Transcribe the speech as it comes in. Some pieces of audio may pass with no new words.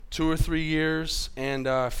2 or 3 years. And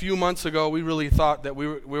a few months ago, we really thought that we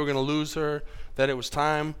were going to lose her, that it was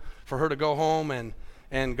time for her to go home.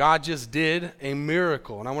 And God just did a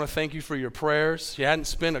miracle. And I want to thank you for your prayers. She hadn't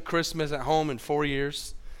spent a Christmas at home in 4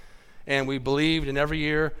 years. And we believed, and every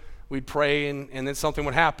year we'd pray, and then something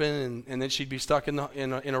would happen, and then she'd be stuck in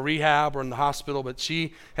a rehab or in the hospital. But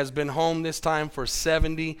she has been home this time for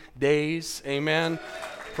 70 days. Amen.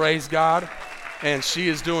 Praise God. And she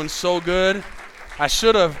is doing so good. I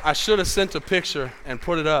should have sent a picture and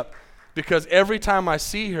put it up, because every time I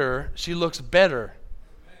see her, she looks better,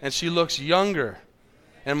 and she looks younger.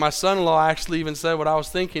 And my son-in-law actually even said what I was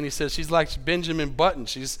thinking. He says, she's like Benjamin Button.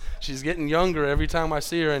 She's getting younger every time I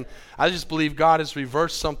see her. And I just believe God has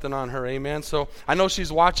reversed something on her. Amen. So I know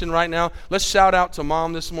she's watching right now. Let's shout out to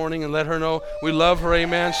Mom this morning and let her know we love her.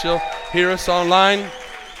 Amen. She'll hear us online.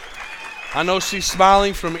 I know she's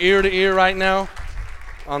smiling from ear to ear right now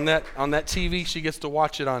on that TV. She gets to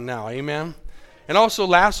watch it on now. Amen. And also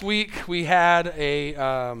last week we had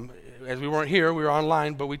as we weren't here, we were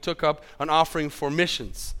online, but we took up an offering for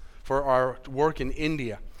missions for our work in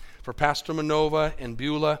India, for Pastor Manova and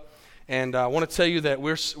Beulah. And I want to tell you that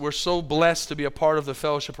we're so blessed to be a part of the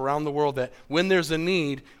fellowship around the world that when there's a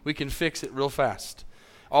need, we can fix it real fast.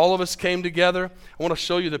 All of us came together. I want to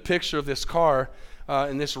show you the picture of this car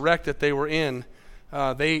in this wreck that they were in.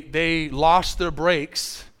 They lost their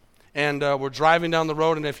brakes and were driving down the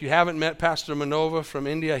road. And if you haven't met Pastor Manova from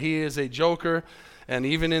India, he is a joker. And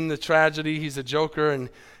even in the tragedy, he's a joker. And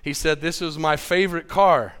he said, this was my favorite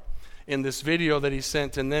car in this video that he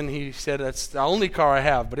sent. And then he said, it's the only car I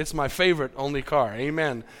have, but it's my favorite only car.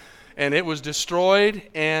 Amen. And it was destroyed,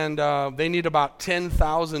 and they need about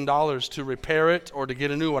 $10,000 to repair it or to get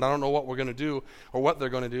a new one. I don't know what we're going to do or what they're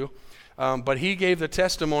going to do. But he gave the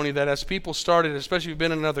testimony that as people started, especially if you've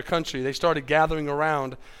been in another country, they started gathering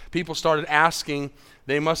around. People started asking,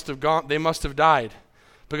 they must have died.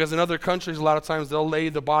 Because in other countries, a lot of times they'll lay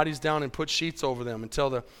the bodies down and put sheets over them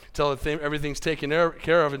until everything's taken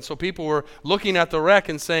care of. And so people were looking at the wreck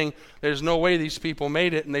and saying, there's no way these people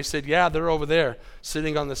made it. And they said, yeah, they're over there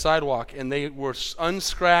sitting on the sidewalk. And they were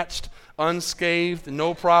unscratched, unscathed,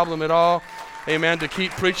 no problem at all. Amen, to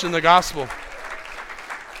keep preaching the gospel.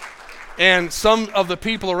 And some of the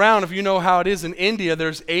people around, if you know how it is in India,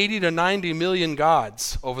 there's 80 to 90 million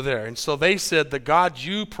gods over there. And so they said, the God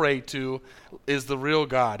you pray to is the real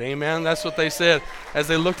God. Amen. That's what they said as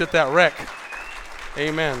they looked at that wreck.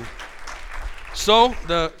 Amen. So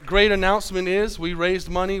the great announcement is we raised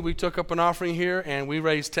money. We took up an offering here, and we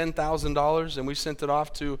raised $10,000, and we sent it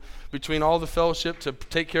off to between all the fellowship to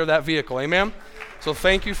take care of that vehicle. Amen. So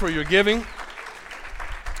thank you for your giving.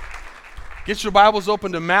 Get your Bibles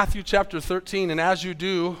open to Matthew chapter 13, and as you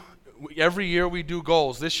do, every year we do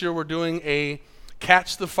goals. This year we're doing a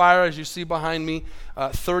Catch the Fire, as you see behind me,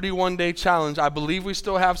 31-day challenge. I believe we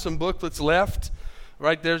still have some booklets left.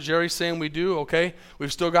 Right there, Jerry's saying we do, okay?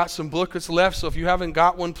 We've still got some booklets left, so if you haven't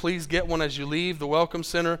got one, please get one as you leave the Welcome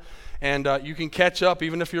Center, and you can catch up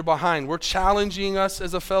even if you're behind. We're challenging us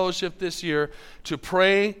as a fellowship this year to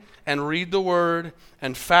pray and read the Word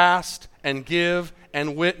and fast and give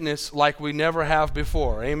and witness like we never have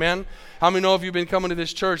before. Amen? How many know if you've been coming to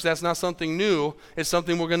this church, that's not something new, it's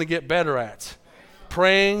something we're going to get better at.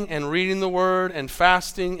 Praying and reading the Word and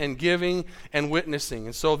fasting and giving and witnessing.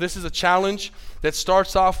 And so this is a challenge that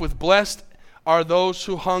starts off with blessed are those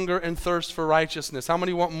who hunger and thirst for righteousness. How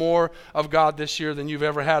many want more of God this year than you've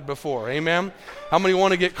ever had before? Amen? How many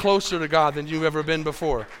want to get closer to God than you've ever been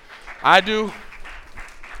before? I do,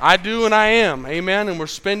 and I am. Amen? And we're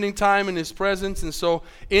spending time in His presence. And so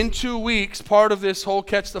in 2 weeks, part of this whole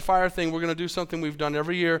Catch the Fire thing, we're going to do something we've done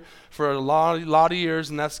every year for a lot of years,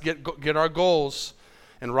 and that's get our goals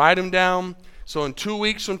and write them down. So in 2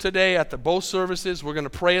 weeks from today at both services, we're going to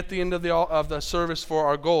pray at the end of the service for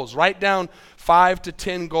our goals. Write down 5 to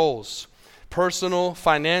 10 goals. Personal,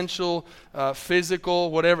 financial,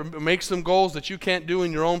 physical, whatever. Make some goals that you can't do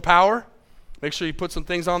in your own power. Make sure you put some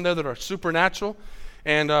things on there that are supernatural.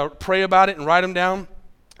 And pray about it and write them down.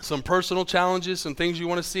 Some personal challenges, some things you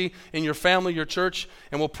want to see in your family, your church,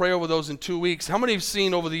 and we'll pray over those in 2 weeks. How many have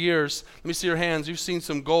seen over the years, let me see your hands, you've seen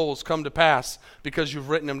some goals come to pass because you've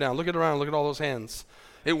written them down? Look around, look at all those hands.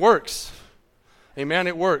 It works. Amen,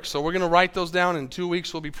 it works. So we're going to write those down. In 2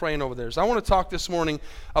 weeks, we'll be praying over theirs. I want to talk this morning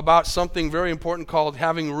about something very important called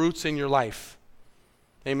having roots in your life.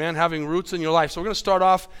 Amen, having roots in your life. So we're going to start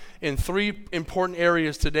off in 3 important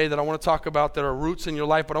areas today that I want to talk about that are roots in your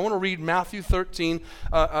life. But I want to read Matthew 13,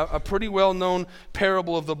 a pretty well-known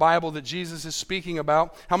parable of the Bible that Jesus is speaking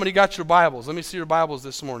about. How many got your Bibles? Let me see your Bibles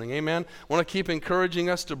this morning. Amen. I want to keep encouraging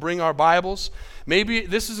us to bring our Bibles. Maybe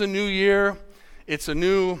this is a new year. It's a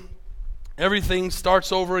new, everything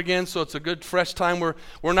starts over again, so it's a good fresh time.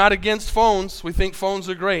 We're not against phones. We think phones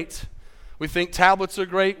are great. We think tablets are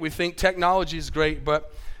great. We think technology is great.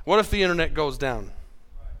 But what if the internet goes down?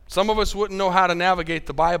 Some of us wouldn't know how to navigate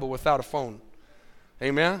the Bible without a phone.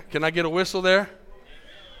 Amen? Can I get a whistle there?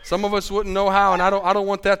 Some of us wouldn't know how, and I don't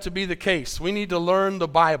want that to be the case. We need to learn the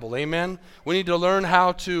Bible. Amen? We need to learn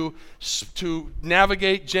how to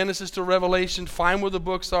navigate Genesis to Revelation, find where the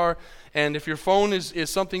books are, and if your phone is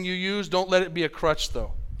something you use, don't let it be a crutch,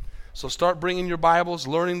 though. So start bringing your Bibles,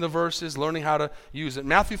 learning the verses, learning how to use it.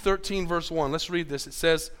 Matthew 13, verse 1. Let's read this. It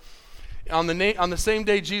says, on the same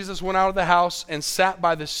day Jesus went out of the house and sat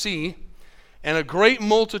by the sea, and a great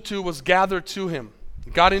multitude was gathered to him. He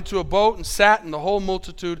got into a boat and sat, and the whole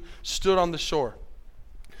multitude stood on the shore.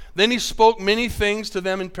 Then he spoke many things to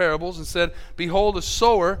them in parables and said, behold, a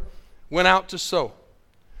sower went out to sow.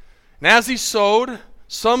 And as he sowed,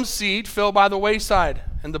 some seed fell by the wayside,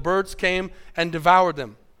 and the birds came and devoured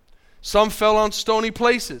them. Some fell on stony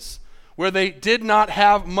places where they did not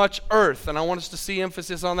have much earth. And I want us to see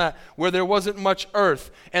emphasis on that, where there wasn't much earth.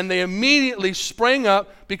 And they immediately sprang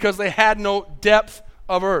up because they had no depth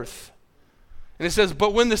of earth. And it says,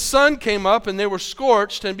 but when the sun came up and they were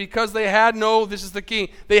scorched, and because they had no, this is the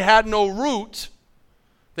key, they had no root,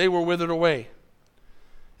 they were withered away.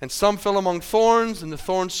 And some fell among thorns, and the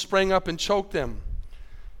thorns sprang up and choked them.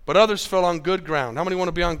 But others fell on good ground. How many want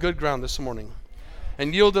to be on good ground this morning?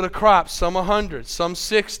 And yielded a crop, some 100, some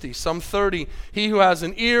 60, some 30. He who has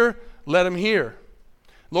an ear, let him hear.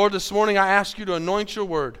 Lord, this morning I ask you to anoint your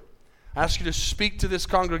word. I ask you to speak to this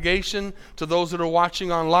congregation, to those that are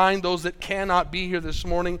watching online, those that cannot be here this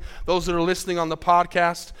morning, those that are listening on the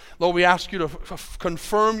podcast. Lord, we ask you to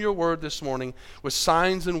confirm your word this morning with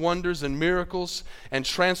signs and wonders and miracles and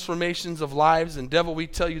transformations of lives. And devil, we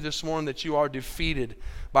tell you this morning that you are defeated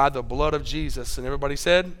by the blood of Jesus. And everybody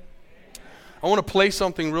said? I want to play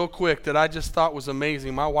something real quick that I just thought was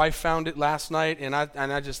amazing. My wife found it last night, and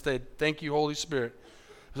I just said, thank you, Holy Spirit.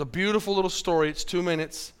 It's a beautiful little story. It's 2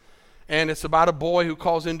 minutes. And it's about a boy who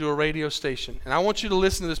calls into a radio station. And I want you to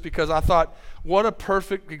listen to this because I thought, what a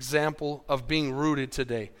perfect example of being rooted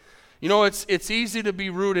today. You know, it's easy to be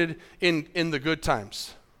rooted in the good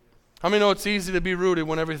times. How many know it's easy to be rooted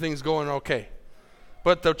when everything's going okay?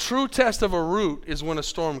 But the true test of a root is when a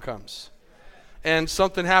storm comes. And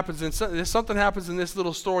something happens in this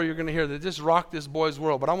little story you're going to hear that just rocked this boy's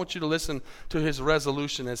world. But I want you to listen to his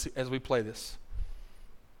resolution as we play this.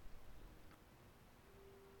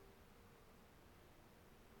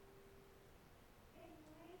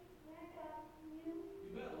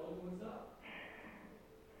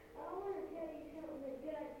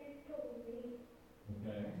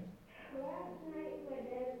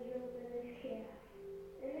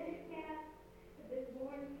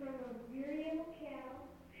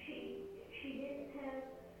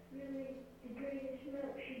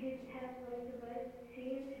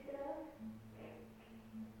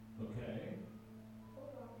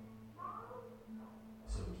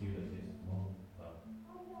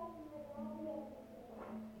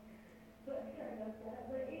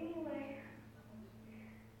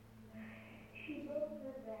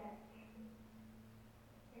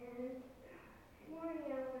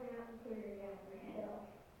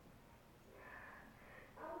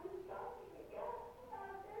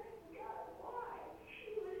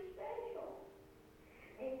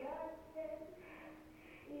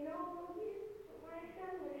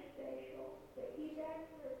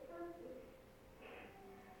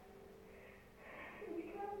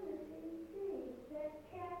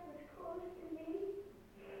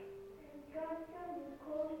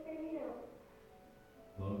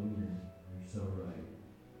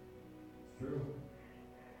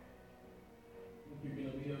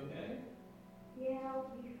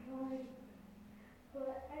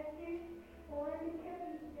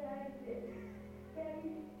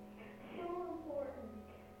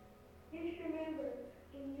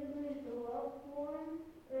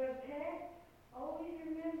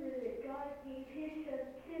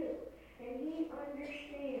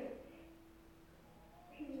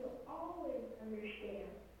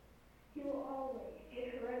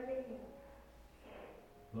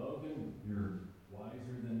 Logan, you're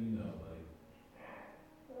wiser than you know, buddy.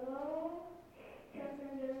 Well,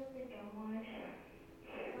 sometimes I don't think I'm wise.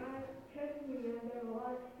 Trust me, I've done a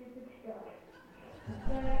lot of stupid stuff.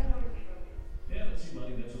 But I learned from it. Yeah, but see,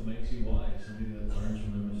 buddy, that's what makes you wise. Somebody that learns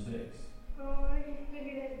from their mistakes. Oh, I just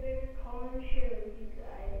figured I'd better call and share with you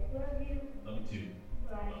guys. Love you. Love you too.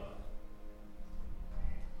 Bye.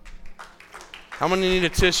 How many need a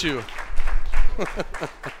tissue?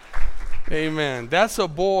 Amen. That's a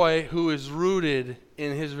boy who is rooted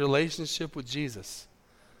in his relationship with Jesus.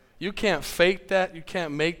 You can't fake that. You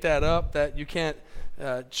can't make that up. That you can't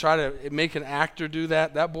try to make an actor do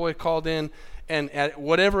that. That boy called in, and at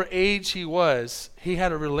whatever age he was, he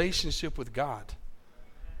had a relationship with God.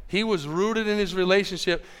 He was rooted in his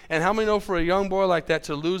relationship. And how many know for a young boy like that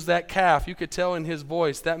to lose that calf, you could tell in his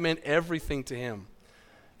voice, that meant everything to him.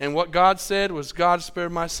 And what God said was, God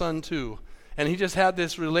spared my son too. And he just had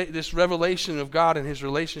this revelation of God in his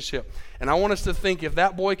relationship. And I want us to think, if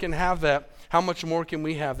that boy can have that, how much more can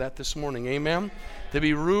we have that this morning? Amen? To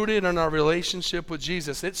be rooted in our relationship with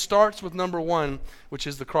Jesus. It starts with number one, which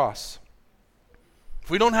is the cross. If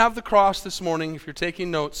we don't have the cross this morning, if you're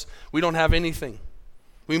taking notes, we don't have anything.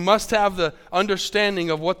 We must have the understanding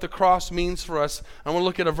of what the cross means for us. I want to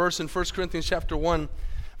look at a verse in 1 Corinthians chapter 1,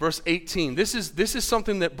 verse 18. This is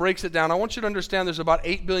something that breaks it down. I want you to understand there's about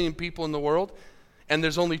 8 billion people in the world, and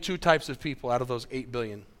there's only two types of people out of those 8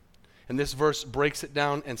 billion. And this verse breaks it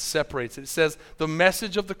down and separates it. It says, the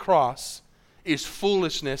message of the cross is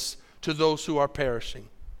foolishness to those who are perishing.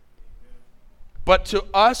 But to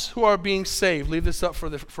us who are being saved, leave this up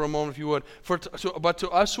for a moment if you would. But to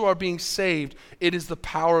us who are being saved, it is the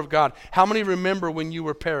power of God. How many remember when you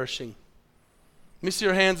were perishing? Let me see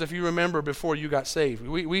your hands if you remember before you got saved.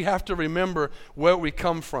 We have to remember where we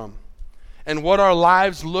come from and what our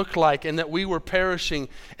lives look like, and that we were perishing.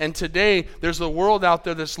 And today, there's a world out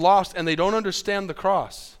there that's lost, and they don't understand the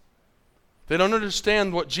cross. They don't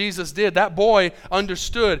understand what Jesus did. That boy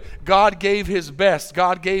understood God gave his best.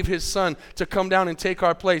 God gave his son to come down and take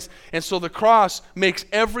our place. And so the cross makes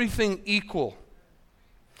everything equal.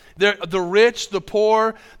 The rich, the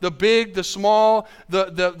poor, the big, the small,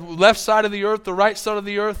 the left side of the earth, the right side of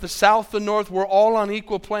the earth, the south, the north, we're all on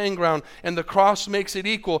equal playing ground. And the cross makes it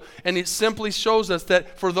equal. And it simply shows us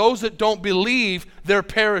that for those that don't believe, they're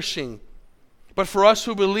perishing. But for us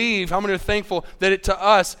who believe, how many are thankful that to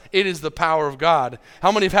us, it is the power of God? How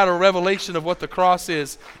many have had a revelation of what the cross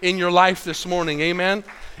is in your life this morning? Amen?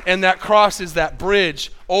 And that cross is that bridge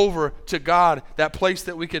over to God, that place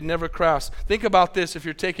that we could never cross. Think about this if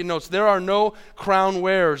you're taking notes. There are no crown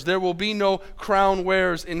wearers. There will be no crown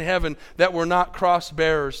wearers in heaven that were not cross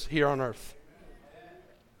bearers here on earth.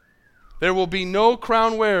 There will be no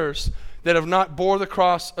crown wearers that have not bore the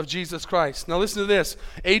cross of Jesus Christ. Now listen to this.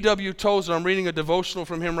 A.W. Tozer, I'm reading a devotional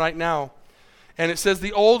from him right now. And it says,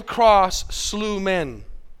 the old cross slew men.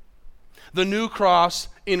 The new cross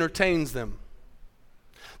entertains them.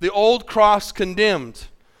 The old cross condemned,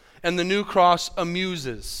 and the new cross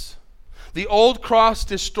amuses. The old cross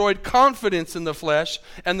destroyed confidence in the flesh,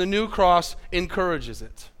 and the new cross encourages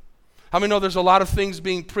it. How many know there's a lot of things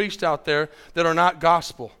being preached out there that are not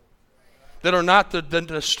gospel? That are not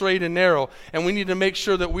the straight and narrow. And we need to make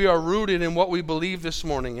sure that we are rooted in what we believe this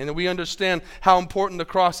morning and that we understand how important the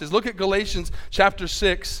cross is. Look at Galatians chapter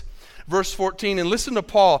 6, verse 14, and listen to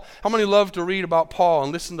Paul. How many love to read about Paul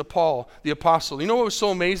and listen to Paul, the apostle? You know what was so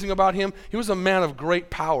amazing about him? He was a man of great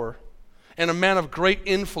power and a man of great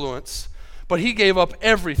influence, but he gave up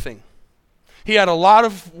everything. He had a lot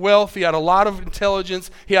of wealth, he had a lot of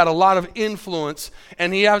intelligence, he had a lot of influence,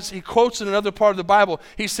 and he quotes in another part of the Bible,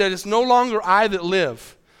 he said, it's no longer I that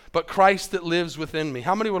live, but Christ that lives within me.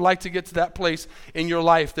 How many would like to get to that place in your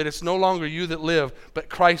life that it's no longer you that live, but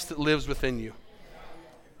Christ that lives within you?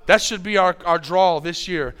 That should be our draw this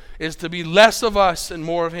year, is to be less of us and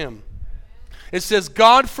more of him. It says,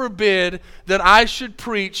 God forbid that I should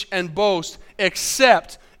preach and boast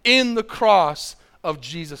except in the cross of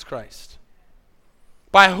Jesus Christ,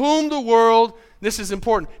 by whom the world, this is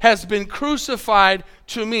important, has been crucified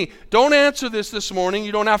to me. Don't answer this morning.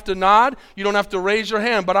 You don't have to nod. You don't have to raise your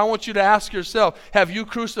hand. But I want you to ask yourself, have you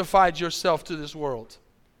crucified yourself to this world?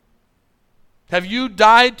 Have you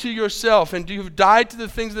died to yourself, and you've died to the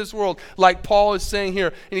things of this world, like Paul is saying here?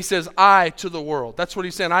 And he says, I to the world. That's what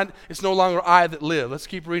he's saying. It's no longer I that live. Let's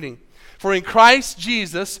keep reading. For in Christ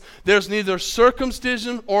Jesus, there's neither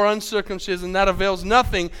circumcision or uncircumcision. That avails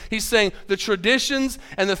nothing. He's saying the traditions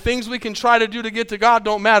and the things we can try to do to get to God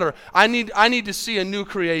don't matter. I need to see a new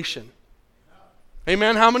creation.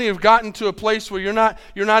 Amen. How many have gotten to a place where you're not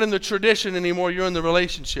in the tradition anymore, you're in the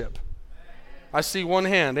relationship? I see one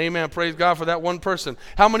hand. Amen. Praise God for that one person.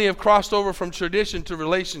 How many have crossed over from tradition to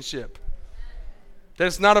relationship? That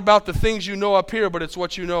it's not about the things you know up here, but it's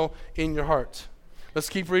what you know in your heart. Let's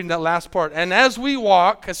keep reading that last part. And as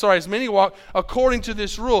many walk according to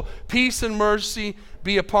this rule, peace and mercy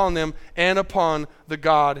be upon them and upon the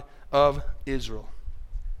God of Israel.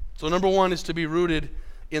 So number one is to be rooted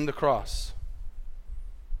in the cross.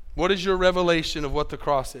 What is your revelation of what the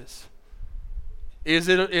cross is? Is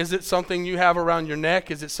it something you have around your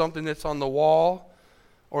neck? Is it something that's on the wall?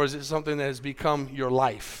 Or is it something that has become your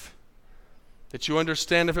life? That you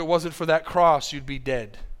understand if it wasn't for that cross, you'd be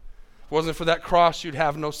dead. If it wasn't for that cross, you'd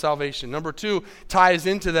have no salvation. Number 2 ties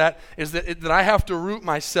into that is that I have to root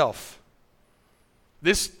myself.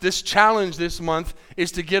 This challenge this month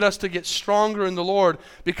is to get us to get stronger in the Lord,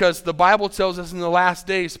 because the Bible tells us in the last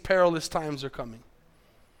days, perilous times are coming.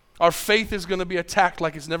 Our faith is going to be attacked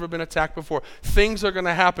like it's never been attacked before. Things are going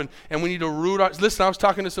to happen, and we need to root our... Listen, I was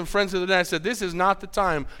talking to some friends the other day. I said, this is not the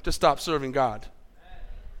time to stop serving God.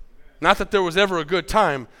 Not that there was ever a good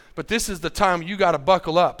time, but this is the time you got to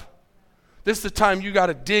buckle up. This is the time you got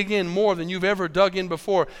to dig in more than you've ever dug in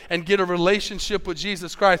before and get a relationship with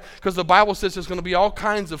Jesus Christ, because the Bible says there's going to be all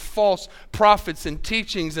kinds of false prophets and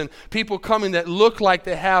teachings and people coming that look like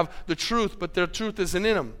they have the truth, but their truth isn't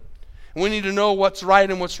in them. We need to know what's right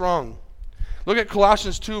and what's wrong. Look at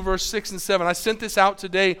Colossians 2, verse 6 and 7. I sent this out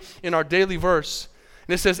today in our daily verse.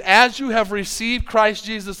 And it says, as you have received Christ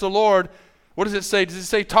Jesus the Lord, what does it say? Does it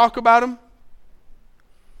say talk about him?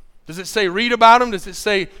 Does it say read about him? Does it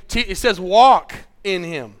say, it says walk in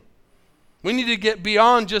him. We need to get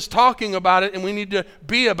beyond just talking about it, and we need to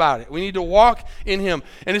be about it. We need to walk in him.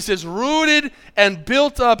 And it says rooted and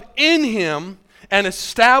built up in him and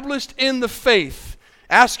established in the faith.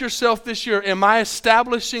 Ask yourself this year, am I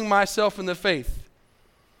establishing myself in the faith?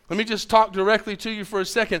 Let me just talk directly to you for a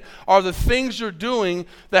second. Are the things you're doing,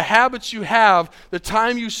 the habits you have, the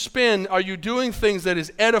time you spend, are you doing things that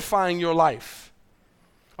is edifying your life?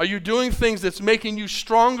 Are you doing things that's making you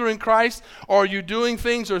stronger in Christ? Or are you doing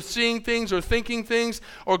things or seeing things or thinking things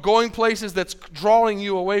or going places that's drawing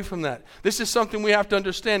you away from that? This is something we have to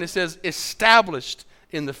understand. It says established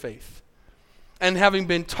in the faith. And having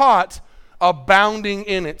been taught, abounding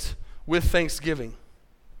in it with thanksgiving.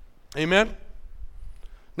 Amen?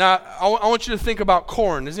 Now, I want you to think about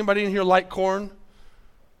corn. Does anybody in here like corn?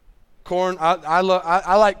 Corn, I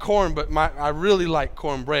like corn, but I really like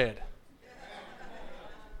cornbread.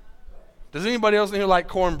 Does anybody else in here like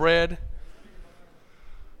cornbread?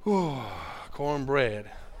 Ooh, cornbread.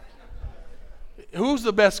 Who's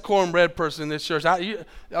the best cornbread person in this church?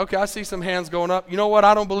 Okay, I see some hands going up. You know what?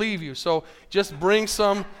 I don't believe you. So just bring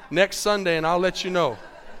some next Sunday and I'll let you know.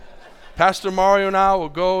 Pastor Mario and I will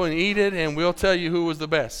go and eat it and we'll tell you who was the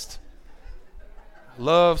best.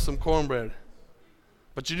 Love some cornbread.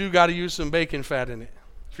 But you do got to use some bacon fat in it.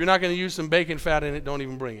 If you're not going to use some bacon fat in it, don't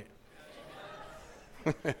even bring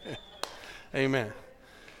it. Amen.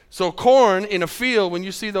 So corn in a field, when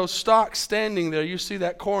you see those stalks standing there, you see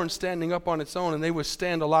that corn standing up on its own, and they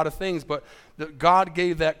withstand a lot of things, but God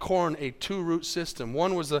gave that corn a 2-root system.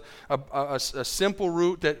 One was a simple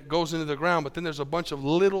root that goes into the ground, but then there's a bunch of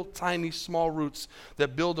little tiny small roots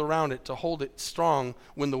that build around it to hold it strong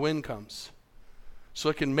when the wind comes, so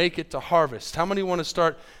it can make it to harvest. How many want to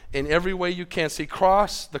start in every way you can? See,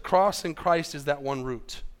 the cross in Christ is that one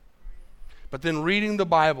root. But then reading the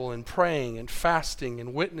Bible and praying and fasting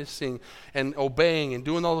and witnessing and obeying and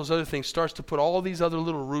doing all those other things starts to put all these other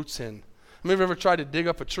little roots in. How many of you ever tried to dig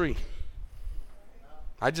up a tree?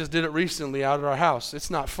 I just did it recently out at our house. It's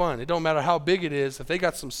not fun. It don't matter how big it is. If they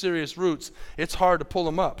got some serious roots, it's hard to pull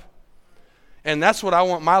them up. And that's what I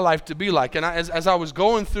want my life to be like. And as I was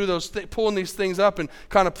going through those, pulling these things up and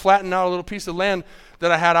kind of flattening out a little piece of land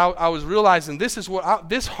that I had, I was realizing this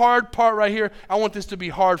hard part right here, I want this to be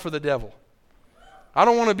hard for the devil. I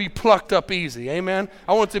don't want to be plucked up easy, amen?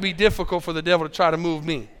 I want it to be difficult for the devil to try to move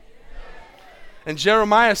me. And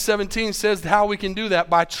Jeremiah 17 says how we can do that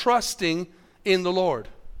by trusting in the Lord.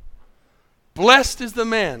 Blessed is the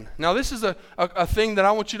man. Now this is a thing that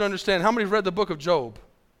I want you to understand. How many have read the book of Job?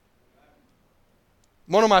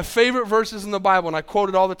 One of my favorite verses in the Bible, and I quote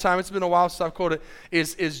it all the time, it's been a while since I've quoted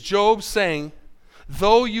it, is Job saying,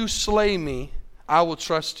 though you slay me, I will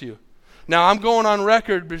trust you. Now, I'm going on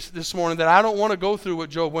record this morning that I don't want to go through what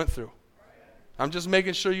Job went through. I'm just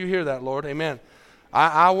making sure you hear that, Lord. Amen.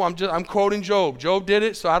 I'm quoting Job. Job did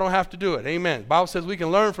it, so I don't have to do it. Amen. The Bible says we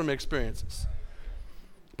can learn from experiences.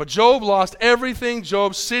 But Job lost everything.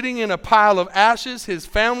 Job's sitting in a pile of ashes. His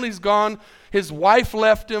family's gone. His wife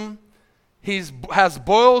left him. He has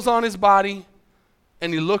boils on his body.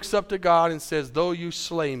 And he looks up to God and says, though you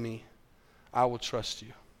slay me, I will trust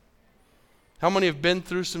you. How many have been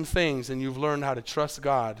through some things and you've learned how to trust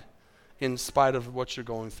God in spite of what you're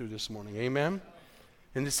going through this morning? Amen?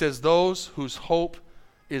 And it says, those whose hope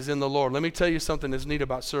is in the Lord. Let me tell you something that's neat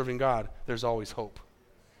about serving God. There's always hope.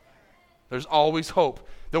 There's always hope.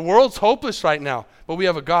 The world's hopeless right now, but we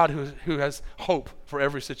have a God who has hope for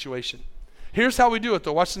every situation. Here's how we do it,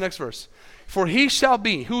 though. Watch the next verse. For he shall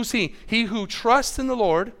be, who's he? He who trusts in the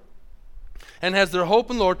Lord and has their hope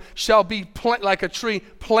in the Lord shall be like a tree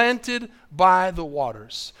planted by the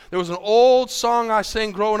waters. There was an old song I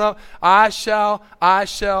sang growing up, I shall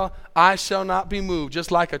not be moved.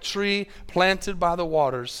 Just like a tree planted by the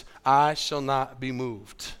waters, I shall not be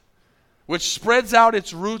moved. Which spreads out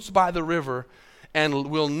its roots by the river and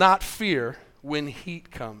will not fear when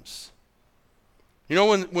heat comes. You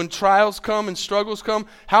know, when trials come and struggles come,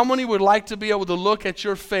 how many would like to be able to look at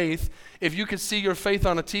your faith if you could see your faith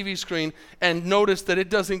on a TV screen and notice that it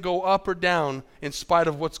doesn't go up or down in spite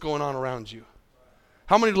of what's going on around you?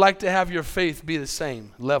 How many would like to have your faith be the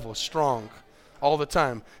same level, strong, all the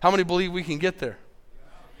time? How many believe we can get there?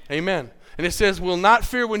 Amen. And it says, will not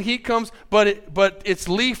fear when heat comes, but its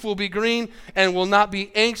leaf will be green and will not be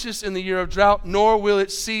anxious in the year of drought, nor will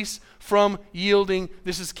it cease from yielding,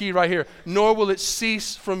 this is key right here, nor will it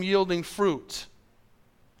cease from yielding fruit.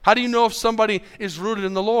 How do you know if somebody is rooted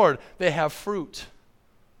in the Lord? They have fruit.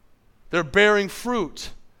 They're bearing fruit.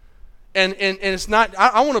 And it's not,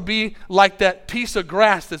 I want to be like that piece of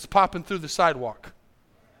grass that's popping through the sidewalk.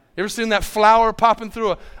 You ever seen that flower popping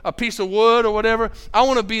through a piece of wood or whatever? I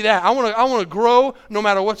want to be that. I want to grow no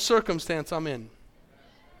matter what circumstance I'm in.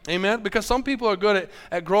 Amen? Because some people are good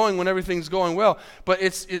at growing when everything's going well. But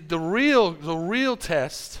the real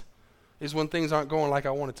test is when things aren't going like I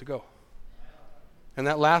want it to go. And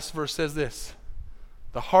that last verse says this,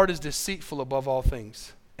 the heart is deceitful above all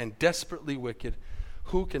things and desperately wicked.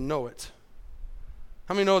 Who can know it?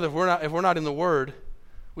 How many know that if we're not in the Word,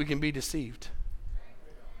 we can be deceived?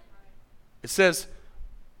 It says,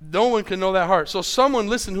 no one can know that heart. So someone,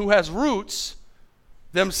 listen, who has roots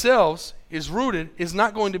themselves, is rooted, is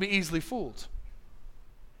not going to be easily fooled.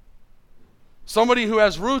 Somebody who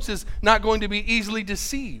has roots is not going to be easily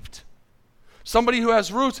deceived. Somebody who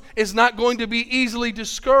has roots is not going to be easily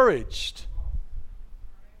discouraged.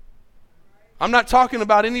 I'm not talking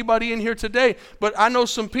about anybody in here today, but I know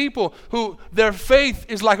some people who their faith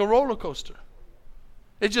is like a roller coaster.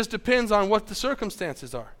 It just depends on what the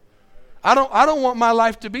circumstances are. I don't want my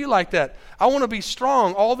life to be like that. I want to be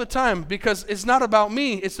strong all the time because it's not about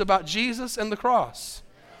me. It's about Jesus and the cross.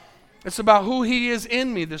 It's about who He is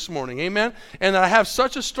in me this morning. Amen? And I have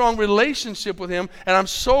such a strong relationship with Him and I'm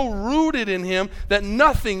so rooted in Him that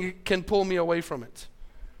nothing can pull me away from it.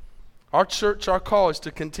 Our church, our call is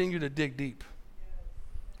to continue to dig deep.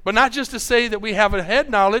 But not just to say that we have a head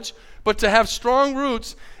knowledge, but to have strong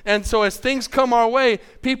roots. And so as things come our way,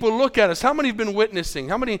 people look at us. How many have been witnessing?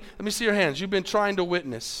 How many, let me see your hands. You've been trying to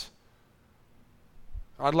witness.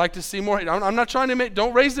 I'd like to see more. I'm not trying to make,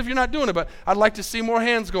 don't raise it if you're not doing it, but I'd like to see more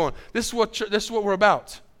hands going. This is what we're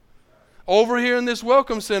about. Over here in this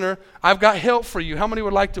welcome center, I've got help for you. How many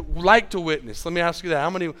would like to witness? Let me ask you that. How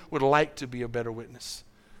many would like to be a better witness?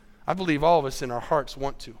 I believe all of us in our hearts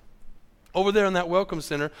want to. Over there in that welcome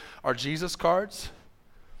center are Jesus cards.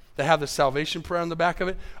 They have the salvation prayer on the back of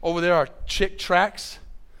it. Over there are chick tracts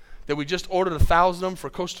that we just ordered 1,000 of them for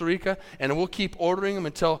Costa Rica, and we'll keep ordering them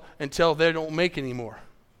until they don't make any more.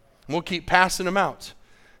 And we'll keep passing them out.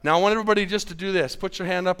 Now I want everybody just to do this. Put your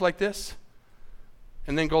hand up like this,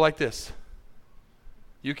 and then go like this.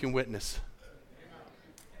 You can witness.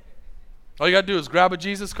 All you got to do is grab a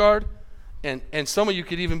Jesus card, and some of you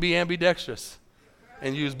could even be ambidextrous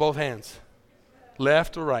and use both hands,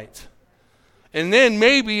 left or right. And then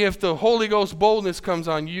maybe if the Holy Ghost boldness comes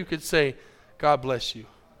on you, you could say, God bless you.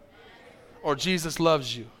 Or Jesus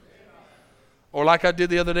loves you. Or like I did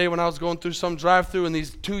the other day when I was going through some drive-thru and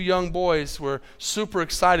these two young boys were super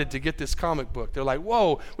excited to get this comic book. They're like,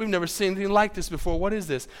 whoa, we've never seen anything like this before. What is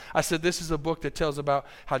this? I said, this is a book that tells about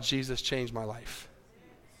how Jesus changed my life.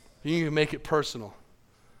 You can make it personal.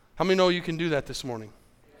 How many know you can do that this morning?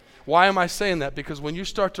 Why am I saying that? Because when you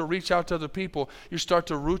start to reach out to other people, you start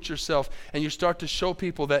to root yourself and you start to show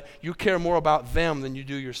people that you care more about them than you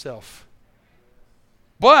do yourself.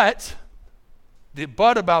 But the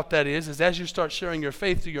but about that is as you start sharing your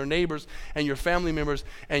faith to your neighbors and your family members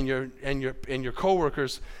and your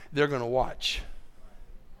coworkers, they're going to watch.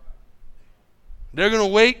 They're going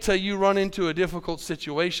to wait till you run into a difficult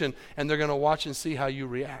situation and they're going to watch and see how you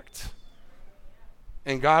react.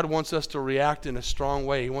 And God wants us to react in a strong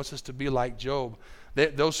way. He wants us to be like Job.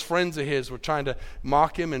 Those friends of his were trying to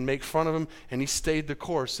mock him and make fun of him, and he stayed the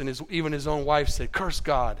course. And even his own wife said, curse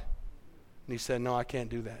God. And he said, no, I can't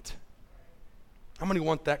do that. How many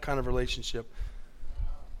want that kind of relationship?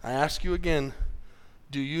 I ask you again,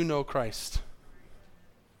 do you know Christ?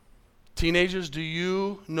 Teenagers, do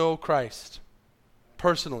you know Christ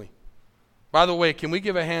personally? By the way, can we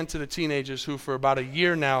give a hand to the teenagers who for about a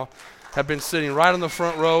year now have been sitting right on the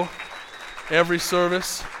front row, every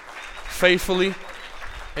service, faithfully.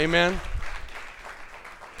 Amen.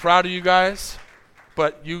 Proud of you guys.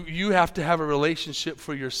 But you have to have a relationship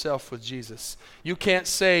for yourself with Jesus. You can't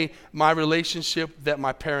say my relationship that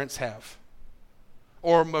my parents have,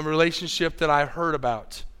 or my relationship that I've heard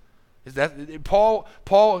about. Is that Paul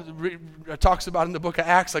talks about in the book of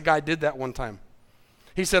Acts? A guy did that one time.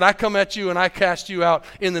 He said, I come at you and I cast you out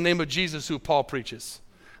in the name of Jesus, who Paul preaches.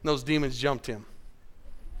 And those demons jumped him.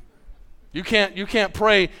 You can't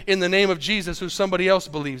pray in the name of Jesus, who somebody else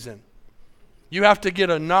believes in. You have to get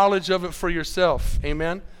a knowledge of it for yourself.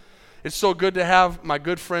 Amen? It's so good to have my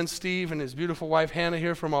good friend Steve and his beautiful wife Hannah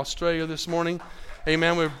here from Australia this morning.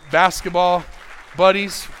 Amen. We're basketball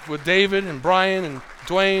buddies with David and Brian and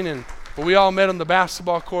Dwayne. But we all met on the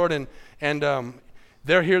basketball court, and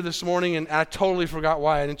they're here this morning, and I totally forgot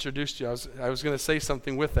why I introduced you. I was going to say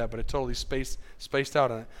something with that, but I totally spaced out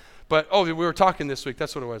on it. But, we were talking this week.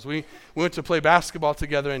 That's what it was. We went to play basketball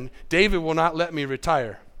together, and David will not let me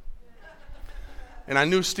retire. And I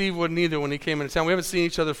knew Steve wouldn't either when he came into town. We haven't seen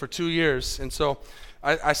each other for 2 years. And so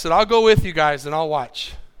I said, I'll go with you guys and I'll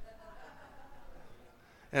watch.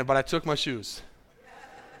 But I took my shoes.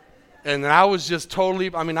 And I was just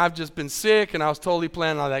totally, I've just been sick, and I was totally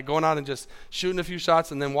planning on that, going out and just shooting a few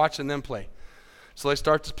shots and then watching them play. So they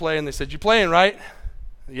start to play, and they said, you playing, right?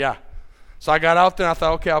 Yeah. So I got out there, and I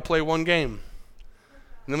thought, okay, I'll play one game.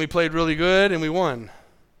 And then we played really good, and we won.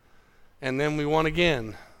 And then we won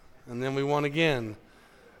again. And then we won again.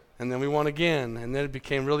 And then we won again. And then it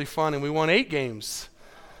became really fun, and we won 8 games.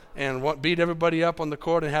 And beat everybody up on the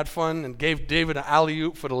court and had fun, and gave David an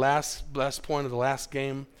alley-oop for the last point of the last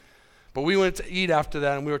game. But we went to eat after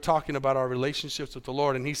that, and we were talking about our relationships with the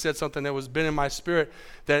Lord. And he said something that was been in my spirit,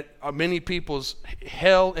 that many people's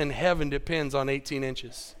hell and heaven depends on 18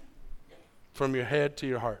 inches from your head to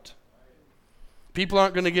your heart. People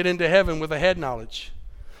aren't going to get into heaven with a head knowledge.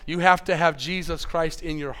 You have to have Jesus Christ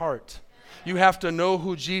in your heart. You have to know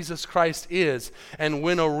who Jesus Christ is. And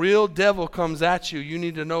when a real devil comes at you, you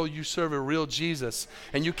need to know you serve a real Jesus.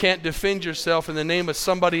 And you can't defend yourself in the name of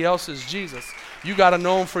somebody else's Jesus. You got to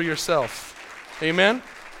know him for yourself. Amen?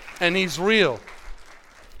 And he's real.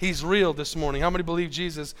 He's real this morning. How many believe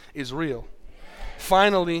Jesus is real?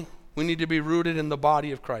 Finally, we need to be rooted in the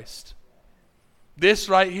body of Christ. This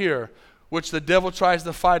right here, which the devil tries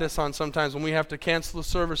to fight us on sometimes when we have to cancel a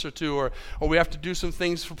service or two, or we have to do some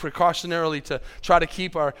things precautionarily to try to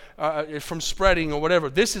keep our from spreading or whatever.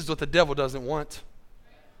 This is what the devil doesn't want.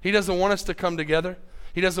 He doesn't want us to come together.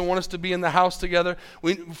 He doesn't want us to be in the house together.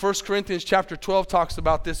 1 Corinthians chapter 12 talks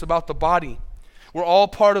about this, about the body. We're all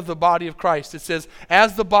part of the body of Christ. It says,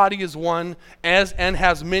 as the body is one and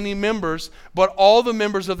has many members, but all the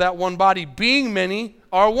members of that one body, being many,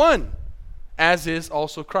 are one, as is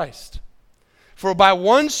also Christ. For by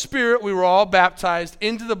one Spirit we were all baptized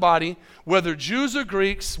into the body, whether Jews or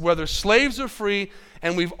Greeks, whether slaves or free,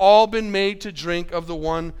 and we've all been made to drink of the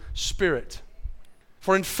one Spirit.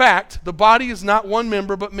 For in fact, the body is not one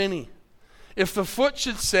member, but many. If the foot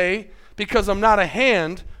should say, because I'm not a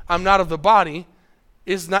hand, I'm not of the body,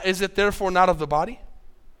 is it therefore not of the body?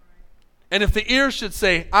 And if the ear should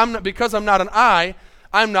say, because I'm not an eye,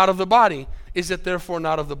 I'm not of the body, is it therefore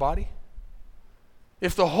not of the body?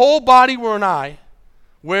 If the whole body were an eye,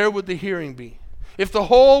 where would the hearing be? If the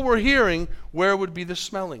whole were hearing, where would be the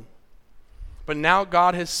smelling? But now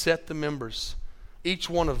God has set the members, each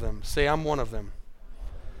one of them, say I'm one of them,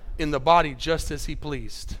 in the body just as he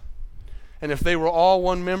pleased. And if they were all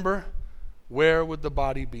one member, where would the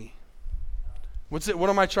body be? What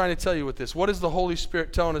am I trying to tell you with this? What is the Holy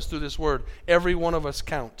Spirit telling us through this word? Every one of us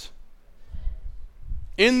count.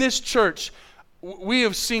 In this church, we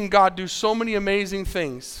have seen God do so many amazing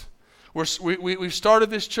things. We've started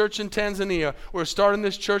this church in Tanzania. We're starting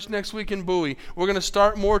this church next week in Bowie. We're going to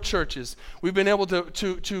start more churches. We've been able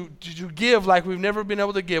to give like we've never been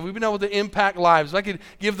able to give. We've been able to impact lives. I could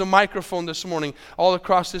give the microphone this morning all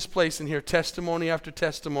across this place and hear testimony after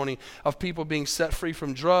testimony of people being set free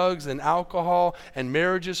from drugs and alcohol and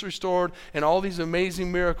marriages restored and all these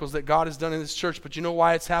amazing miracles that God has done in this church. But you know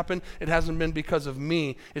why it's happened? It hasn't been because of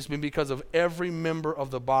me. It's been because of every member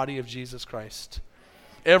of the body of Jesus Christ.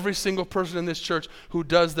 Every single person in this church who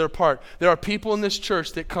does their part. There are people in this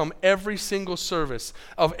church that come every single service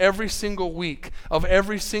of every single week, of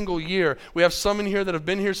every single year. We have some in here that have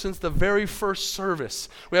been here since the very first service.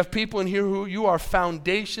 We have people in here who you are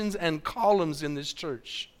foundations and columns in this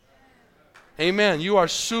church. Amen. You are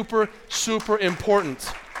super, super important.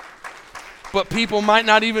 But people might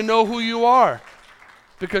not even know who you are.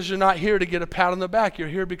 Because you're not here to get a pat on the back. You're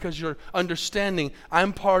here because you're understanding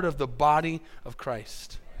I'm part of the body of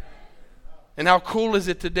Christ. And how cool is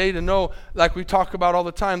it today to know, like we talk about all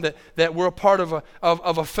the time, that we're a part of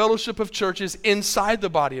a fellowship of churches inside the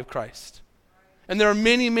body of Christ. And there are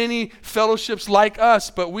many, many fellowships like us,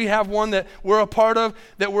 but we have one that we're a part of,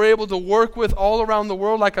 that we're able to work with all around the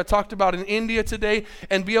world, like I talked about in India today,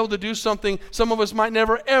 and be able to do something. Some of us might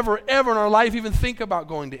never, ever, ever in our life even think about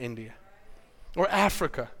going to India or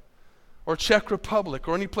Africa or Czech Republic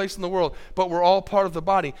or any place in the world, but we're all part of the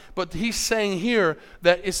body. But he's saying here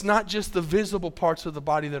that it's not just the visible parts of the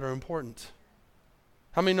body that are important.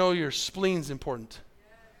 How many know your spleen's important?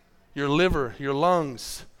 Your liver, your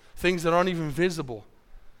lungs, things that aren't even visible.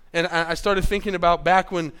 And I started thinking about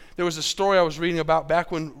back when there was a story I was reading about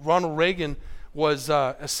back when Ronald Reagan was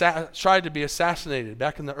tried to be assassinated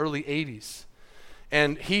back in the early 80s.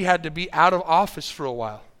 And he had to be out of office for a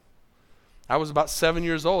while. I was about 7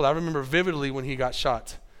 years old. I remember vividly when he got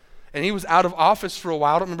shot. And he was out of office for a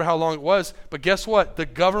while. I don't remember how long it was. But guess what? The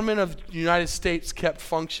government of the United States kept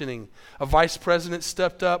functioning. A vice president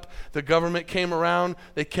stepped up. The government came around.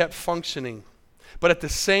 They kept functioning. But at the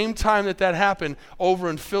same time that happened, over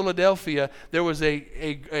in Philadelphia, there was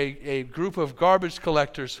a group of garbage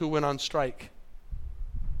collectors who went on strike.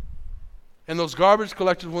 And those garbage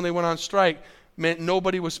collectors, when they went on strike, meant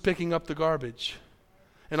nobody was picking up the garbage.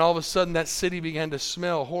 And all of a sudden, that city began to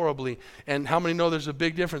smell horribly. And how many know there's a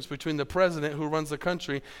big difference between the president who runs the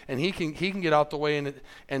country, and he can get out the way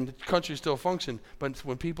and the country still function. But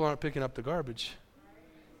when people aren't picking up the garbage,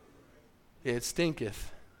 it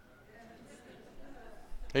stinketh.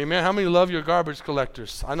 Amen. How many love your garbage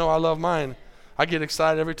collectors? I know I love mine. I get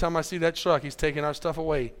excited every time I see that truck. He's taking our stuff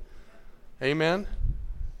away. Amen.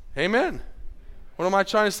 Amen. What am I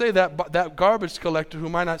trying to say? That garbage collector who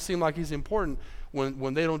might not seem like he's important,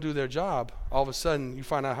 when they don't do their job, all of a sudden you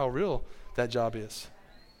find out how real that job is.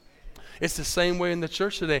 It's the same way in the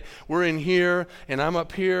church today. We're in here, and I'm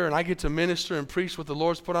up here, and I get to minister and preach what the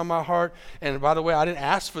Lord's put on my heart. And by the way, I didn't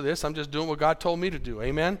ask for this. I'm just doing what God told me to do.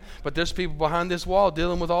 Amen? But there's people behind this wall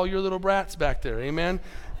dealing with all your little brats back there. Amen?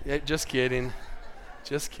 Just kidding.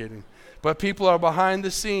 Just kidding. But people are behind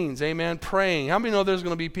the scenes, amen, praying. How many know there's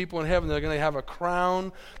going to be people in heaven that are going to have a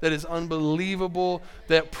crown that is unbelievable,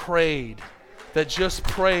 that prayed, that just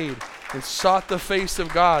prayed and sought the face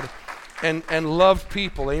of God and loved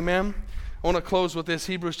people, amen? I want to close with this,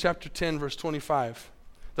 Hebrews chapter 10, verse 25.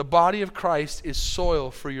 The body of Christ is soil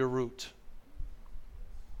for your root.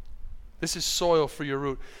 This is soil for your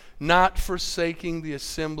root. Not forsaking the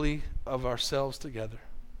assembly of ourselves together,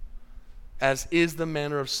 as is the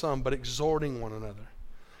manner of some, but exhorting one another.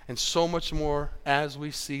 And so much more as we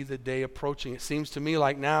see the day approaching. It seems to me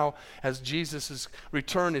like now, as Jesus'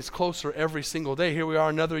 return is closer every single day, here we are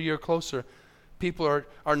another year closer, people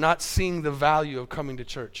are not seeing the value of coming to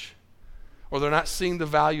church. Or they're not seeing the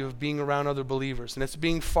value of being around other believers. And it's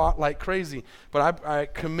being fought like crazy. But I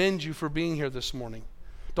commend you for being here this morning.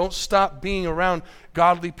 Don't stop being around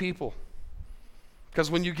godly people.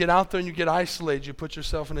 Because when you get out there and you get isolated, you put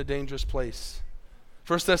yourself in a dangerous place.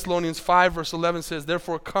 1 Thessalonians 5 verse 11 says,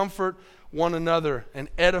 therefore comfort one another and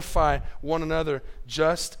edify one another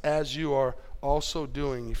just as you are also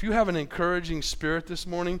doing. If you have an encouraging spirit this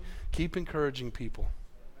morning, keep encouraging people.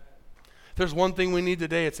 If there's one thing we need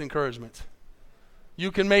today, it's encouragement. You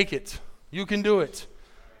can make it. You can do it.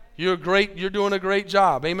 You're great. You're doing a great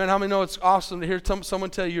job. Amen. How many know it's awesome to hear someone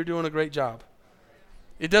tell you you're doing a great job?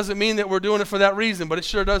 It doesn't mean that we're doing it for that reason, but it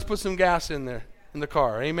sure does put some gas in there, in the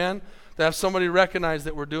car. Amen. To have somebody recognize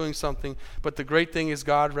that we're doing something. But the great thing is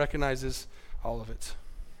God recognizes all of it.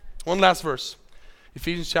 One last verse.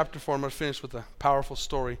 Ephesians chapter 4. I'm going to finish with a powerful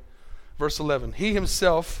story. Verse 11. He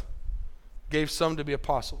himself gave some to be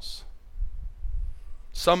apostles,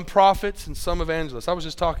 some prophets, and some evangelists. I was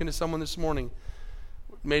just talking to someone this morning.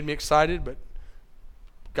 It made me excited, but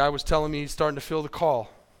guy was telling me he's starting to feel the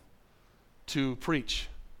call to preach.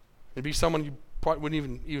 It'd be someone you probably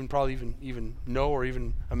wouldn't even know or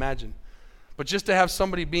even imagine. But just to have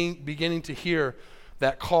somebody beginning to hear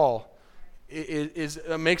that call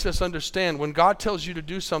it makes us understand when God tells you to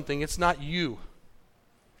do something, it's not you.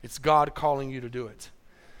 It's God calling you to do it.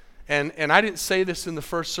 And I didn't say this in the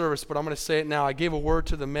first service, but I'm going to say it now. I gave a word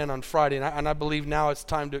to the men on Friday, and I believe now it's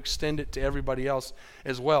time to extend it to everybody else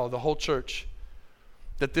as well, the whole church,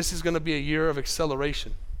 that this is going to be a year of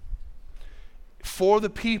acceleration for the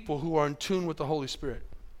people who are in tune with the Holy Spirit,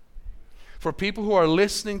 for people who are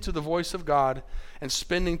listening to the voice of God and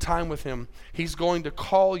spending time with Him. He's going to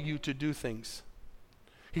call you to do things.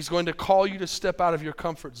 He's going to call you to step out of your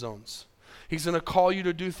comfort zones. He's going to call you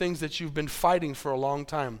to do things that you've been fighting for a long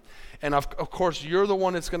time. And of course, you're the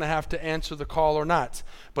one that's going to have to answer the call or not.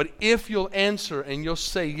 But if you'll answer and you'll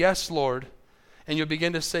say, yes, Lord, and you'll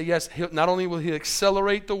begin to say yes, not only will He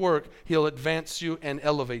accelerate the work, He'll advance you and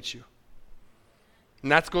elevate you.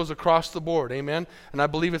 And that goes across the board, amen? And I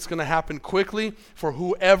believe it's going to happen quickly for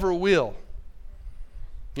whoever will.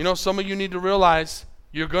 You know, some of you need to realize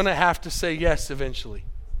you're going to have to say yes eventually.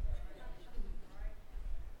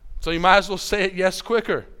 So you might as well say it yes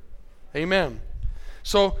quicker. Amen.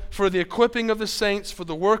 So for the equipping of the saints, for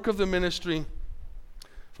the work of the ministry,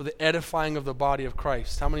 for the edifying of the body of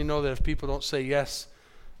Christ. How many know that if people don't say yes,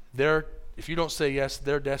 if you don't say yes,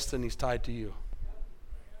 their destiny is tied to you?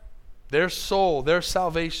 Their soul, their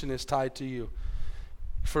salvation is tied to you.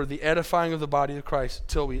 For the edifying of the body of Christ,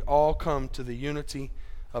 till we all come to the unity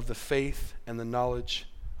of the faith and the knowledge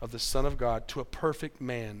of the Son of God, to a perfect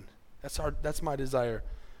man. That's my desire.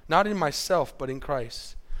 Not in myself, but in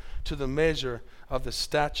Christ. To the measure of the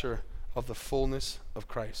stature of the fullness of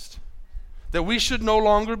Christ. That we should no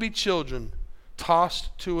longer be children, tossed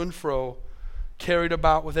to and fro, carried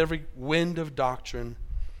about with every wind of doctrine,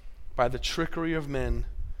 by the trickery of men,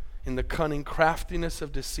 in the cunning craftiness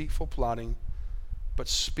of deceitful plotting, but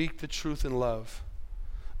speak the truth in love.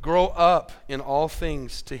 Grow up in all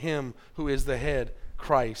things to Him who is the head,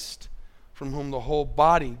 Christ, from whom the whole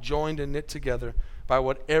body, joined and knit together by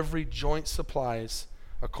what every joint supplies,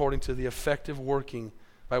 according to the effective working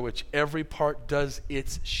by which every part does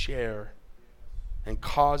its share, and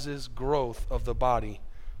causes growth of the body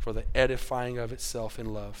for the edifying of itself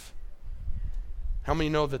in love. How many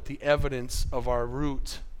know that the evidence of our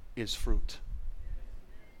root is fruit?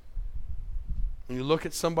 When you look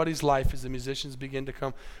at somebody's life, as the musicians begin to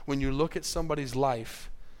come, when you look at somebody's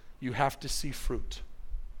life, you have to see fruit.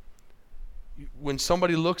 When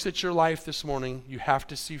somebody looks at your life this morning, you have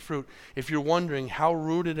to see fruit. If you're wondering, how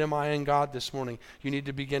rooted am I in God this morning? You need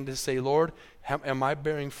to begin to say, Lord, am I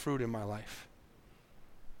bearing fruit in my life?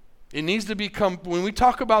 It needs to become, when we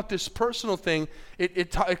talk about this personal thing,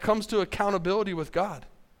 it comes to accountability with God.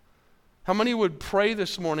 How many would pray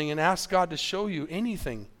this morning and ask God to show you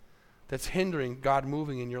anything that's hindering God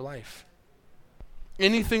moving in your life?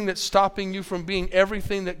 Anything that's stopping you from being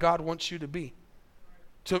everything that God wants you to be?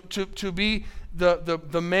 To be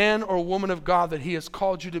the man or woman of God that He has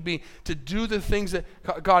called you to be, to do the things that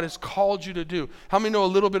God has called you to do. How many know a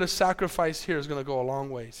little bit of sacrifice here is going to go a long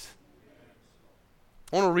ways?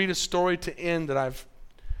 I want to read a story to end that I've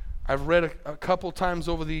read a couple times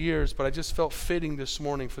over the years, but I just felt fitting this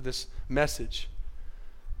morning for this message.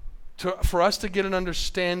 For us to get an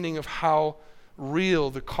understanding of how real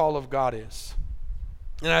the call of God is.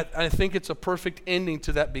 And I think it's a perfect ending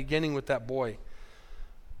to that beginning with that boy.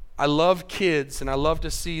 I love kids, and I love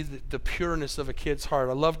to see the pureness of a kid's heart.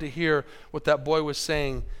 I love to hear what that boy was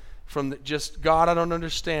saying from just, God, I don't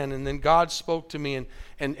understand. And then God spoke to me,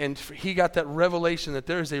 and he got that revelation that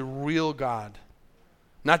there is a real God.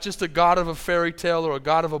 Not just a God of a fairy tale or a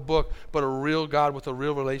God of a book, but a real God with a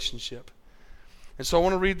real relationship. And so I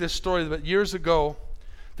want to read this story. But years ago,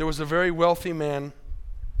 there was a very wealthy man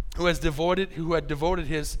who had devoted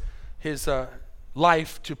his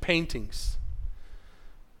life to paintings.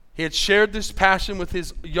 He had shared this passion with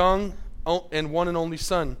his young and one and only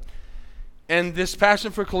son. And this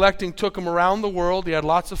passion for collecting took him around the world. He had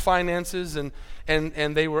lots of finances, and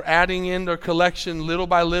they were adding in their collection little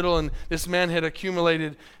by little. And this man had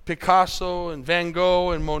accumulated Picasso and Van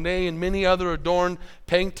Gogh and Monet and many other adorned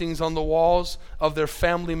paintings on the walls of their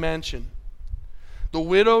family mansion. The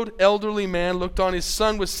widowed elderly man looked on his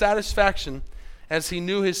son with satisfaction as he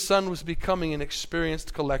knew his son was becoming an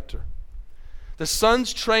experienced collector. The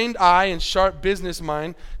son's trained eye and sharp business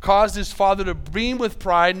mind caused his father to beam with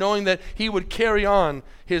pride, knowing that he would carry on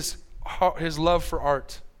his love for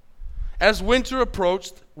art. As winter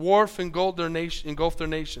approached, warmth engulfed their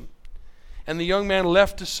nation, and the young man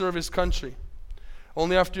left to serve his country.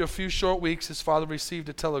 Only after a few short weeks, his father received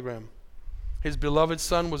a telegram. His beloved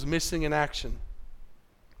son was missing in action.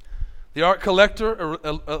 The art collector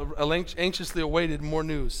anxiously awaited more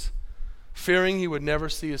news, fearing he would never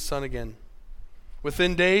see his son again.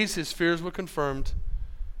 Within days, his fears were confirmed,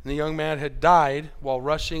 and the young man had died while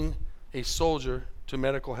rushing a soldier to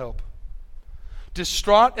medical help.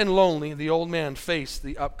 Distraught and lonely, the old man faced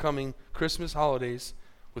the upcoming Christmas holidays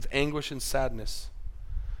with anguish and sadness.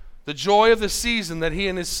 The joy of the season that he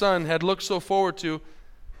and his son had looked so forward to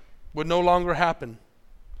would no longer happen.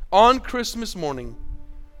 On Christmas morning,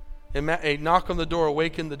 a knock on the door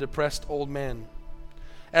awakened the depressed old man.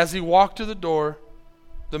 As he walked to the door,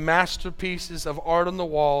 the masterpieces of art on the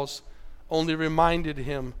walls only reminded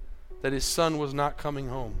him that his son was not coming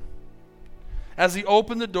home. As he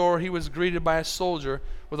opened the door, he was greeted by a soldier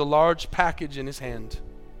with a large package in his hand.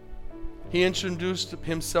 He introduced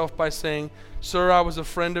himself by saying, "Sir, I was a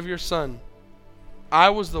friend of your son. I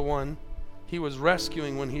was the one he was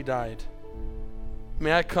rescuing when he died.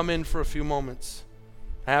 May I come in for a few moments?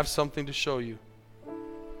 I have something to show you.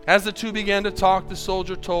 As the two began to talk, the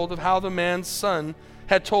soldier told of how the man's son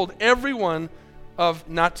had told everyone of,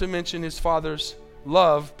 not to mention his father's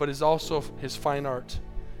love, but is also his fine art.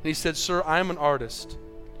 And he said, "Sir, I'm an artist,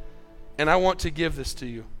 and I want to give this to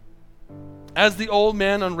you." As the old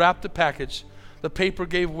man unwrapped the package, the paper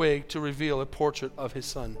gave way to reveal a portrait of his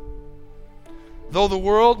son. Though the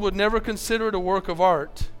world would never consider it a work of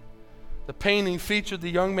art, the painting featured the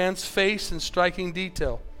young man's face in striking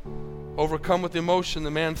detail. Overcome with emotion,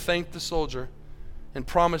 the man thanked the soldier and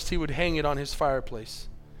promised he would hang it on his fireplace.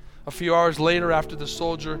 A few hours later, after the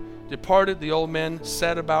soldier departed, the old man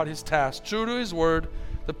set about his task. True to his word,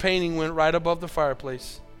 the painting went right above the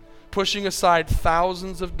fireplace, pushing aside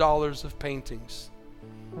thousands of dollars of paintings.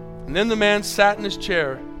 And then the man sat in his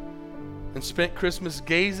chair and spent Christmas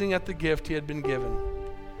gazing at the gift he had been given.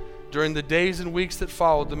 During the days and weeks that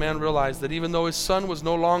followed, the man realized that even though his son was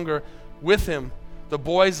no longer with him, the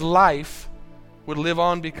boy's life would live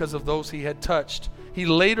on because of those he had touched. He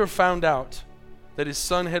later found out that his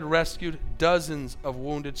son had rescued dozens of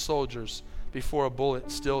wounded soldiers before a bullet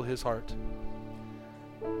stilled his heart.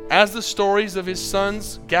 As the stories of his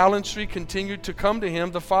son's gallantry continued to come to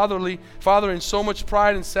him, the father, in so much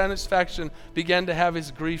pride and satisfaction, began to have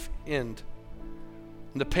his grief end.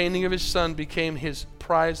 And the painting of his son became his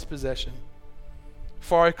prized possession,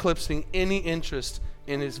 far eclipsing any interest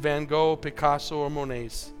in his Van Gogh, Picasso, or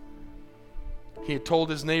Monet's. He had told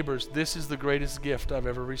his neighbors, "This is the greatest gift I've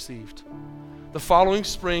ever received." The following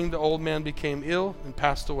spring, the old man became ill and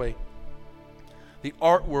passed away. The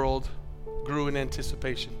art world grew in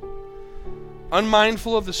anticipation.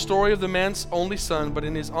 Unmindful of the story of the man's only son, but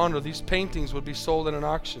in his honor, these paintings would be sold at an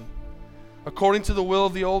auction. According to the will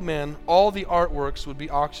of the old man, all the artworks would be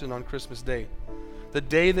auctioned on Christmas Day, the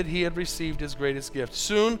day that he had received his greatest gift.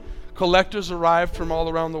 Soon, collectors arrived from all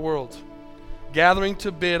around the world, gathering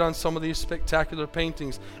to bid on some of these spectacular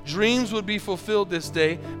paintings. Dreams would be fulfilled this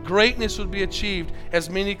day. Greatness would be achieved, as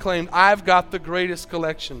many claimed, "I've got the greatest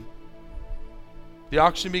collection." The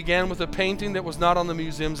auction began with a painting that was not on the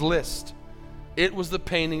museum's list. It was the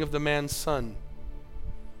painting of the man's son.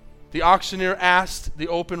 The auctioneer asked the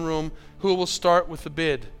open room, "Who will start with the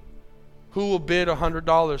bid? Who will bid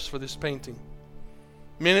 $100 for this painting?"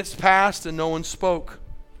 Minutes passed and no one spoke.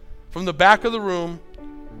 From the back of the room,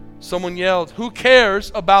 someone yelled, "Who cares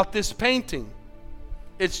about this painting?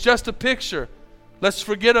 It's just a picture. Let's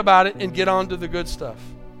forget about it and get on to the good stuff."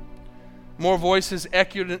 More voices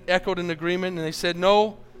echoed in agreement, and they said,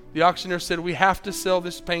 "No." The auctioneer said, "We have to sell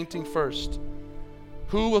this painting first.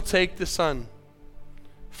 Who will take the son?"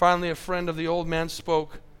 Finally, a friend of the old man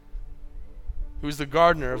spoke, who was the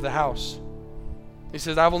gardener of the house. He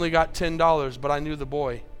says, "I've only got $10, but I knew the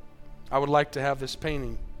boy. I would like to have this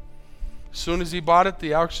painting." As soon as he bought it,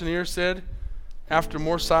 the auctioneer said, after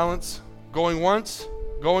more silence, "Going once,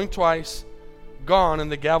 going twice, gone,"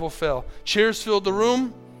 and the gavel fell. Cheers filled the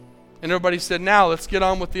room, and everybody said, "Now let's get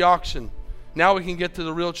on with the auction. Now we can get to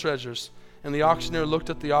the real treasures." And the auctioneer looked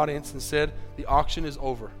at the audience and said, "The auction is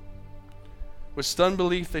over." With stunned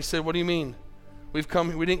belief, they said, "What do you mean? We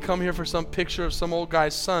didn't come here for some picture of some old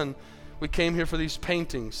guy's son. We came here for these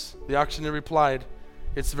paintings." The auctioneer replied,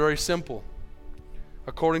 "It's very simple.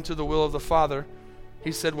 According to the will of the Father,"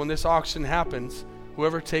 he said, "when this auction happens,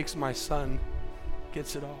 whoever takes my son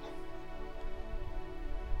gets it all."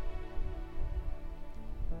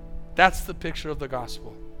 That's the picture of the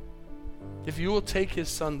gospel. If you will take his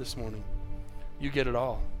son this morning, you get it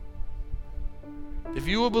all. If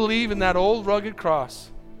you will believe in that old rugged cross,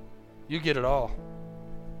 you get it all.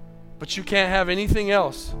 But you can't have anything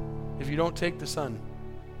else if you don't take the son,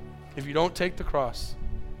 if you don't take the cross.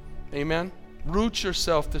 Amen? Root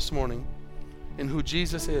yourself this morning in who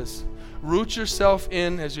Jesus is. Root yourself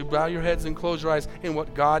in, as you bow your heads and close your eyes, in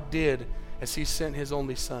what God did as he sent his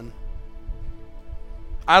only son.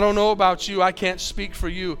 I don't know about you, I can't speak for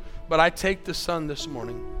you, but I take the son this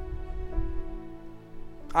morning.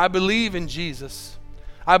 I believe in Jesus.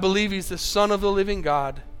 I believe he's the Son of the living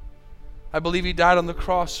God. I believe he died on the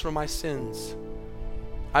cross for my sins.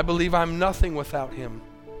 I believe I'm nothing without him.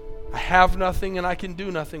 I have nothing and I can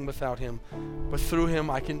do nothing without him. But through him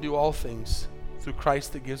I can do all things, through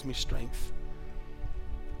Christ that gives me strength.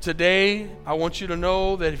 Today, I want you to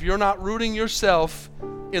know that if you're not rooting yourself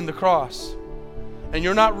in the cross, and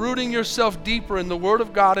you're not rooting yourself deeper in the Word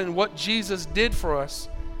of God and what Jesus did for us,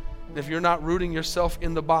 if you're not rooting yourself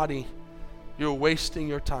in the body, you're wasting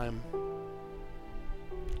your time.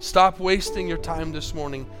 Stop wasting your time this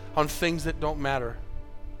morning on things that don't matter.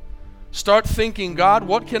 Start thinking, God,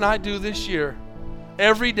 what can I do this year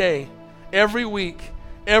every day, every week,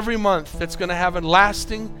 every month that's going to have a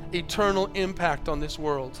lasting, eternal impact on this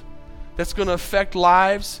world, that's going to affect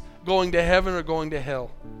lives going to heaven or going to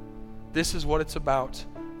hell. This is what it's about.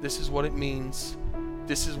 This is what it means.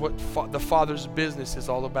 This is what the Father's business is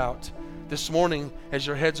all about. This morning, as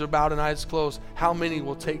your heads are bowed and eyes closed, how many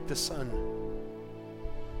will take the Son?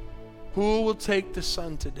 Who will take the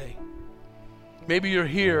Son today? Maybe you're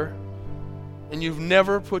here and you've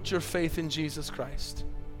never put your faith in Jesus Christ.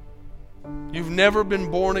 You've never been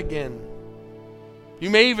born again. You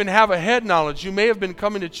may even have a head knowledge. You may have been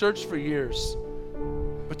coming to church for years.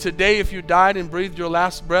 But today, if you died and breathed your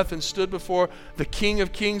last breath and stood before the King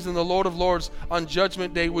of Kings and the Lord of Lords on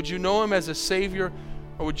Judgment Day, would you know Him as a Savior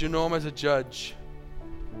or would you know Him as a judge?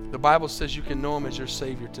 The Bible says you can know Him as your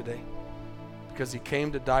Savior today because He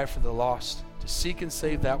came to die for the lost, to seek and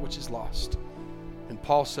save that which is lost. And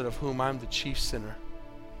Paul said, of whom I'm the chief sinner.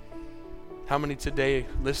 How many today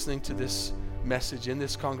listening to this message in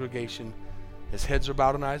this congregation, as heads are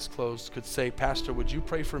bowed and eyes closed, could say, Pastor, would you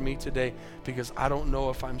pray for me today because I don't know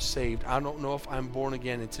if I'm saved. I don't know if I'm born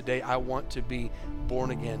again, and today I want to be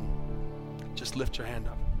born again. Just lift your hand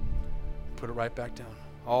up. Put it right back down.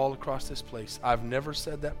 All across this place. I've never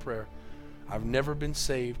said that prayer. I've never been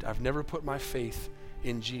saved. I've never put my faith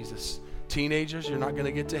in Jesus. Teenagers, you're not going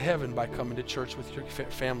to get to heaven by coming to church with your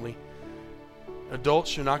family.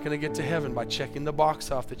 Adults, you're not going to get to heaven by checking the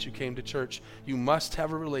box off that you came to church. You must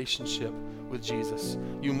have a relationship with Jesus.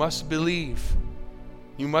 You must believe.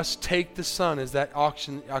 You must take the Son, as that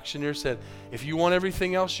auctioneer said. If you want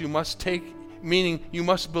everything else, you must take, meaning you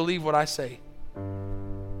must believe what I say.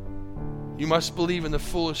 You must believe in the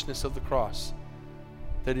foolishness of the cross,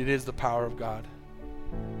 that it is the power of God.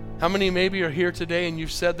 How many maybe are here today and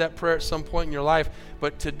you've said that prayer at some point in your life,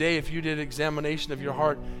 but today if you did examination of your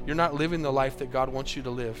heart, you're not living the life that God wants you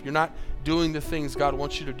to live. You're not doing the things God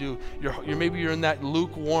wants you to do. Maybe you're in that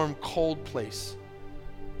lukewarm, cold place.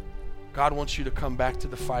 God wants you to come back to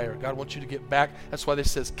the fire. God wants you to get back. That's why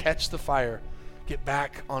this says catch the fire. Get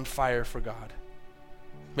back on fire for God.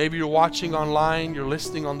 Maybe you're watching online, you're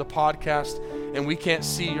listening on the podcast, and we can't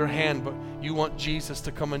see your hand, but you want Jesus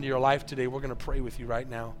to come into your life today. We're going to pray with you right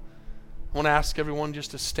now. I want to ask everyone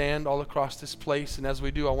just to stand all across this place, and as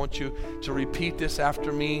we do, I want you to repeat this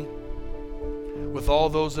after me with all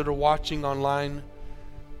those that are watching online,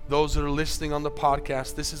 those that are listening on the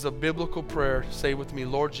podcast. This is a biblical prayer. Say with me,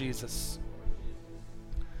 Lord Jesus,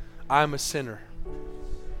 I'm a sinner,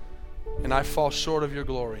 and I fall short of your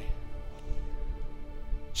glory.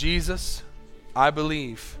 Jesus, I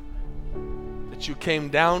believe that you came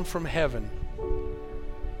down from heaven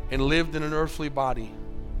and lived in an earthly body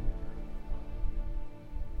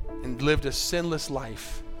and lived a sinless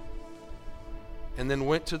life and then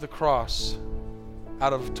went to the cross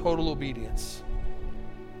out of total obedience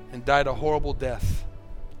and died a horrible death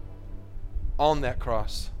on that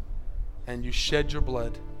cross, and you shed your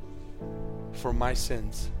blood for my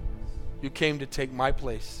sins. You came to take my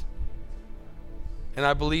place. And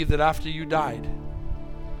I believe that after you died,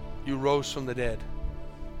 you rose from the dead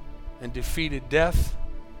and defeated death,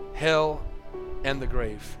 hell, and the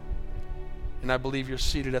grave. And I believe you're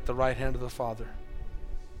seated at the right hand of the Father.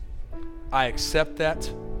 I accept that,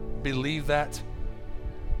 believe that,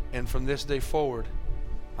 and from this day forward,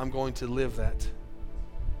 I'm going to live that.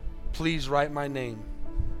 Please write my name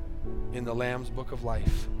in the Lamb's Book of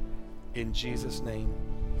Life. In Jesus' name,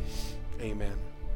 amen.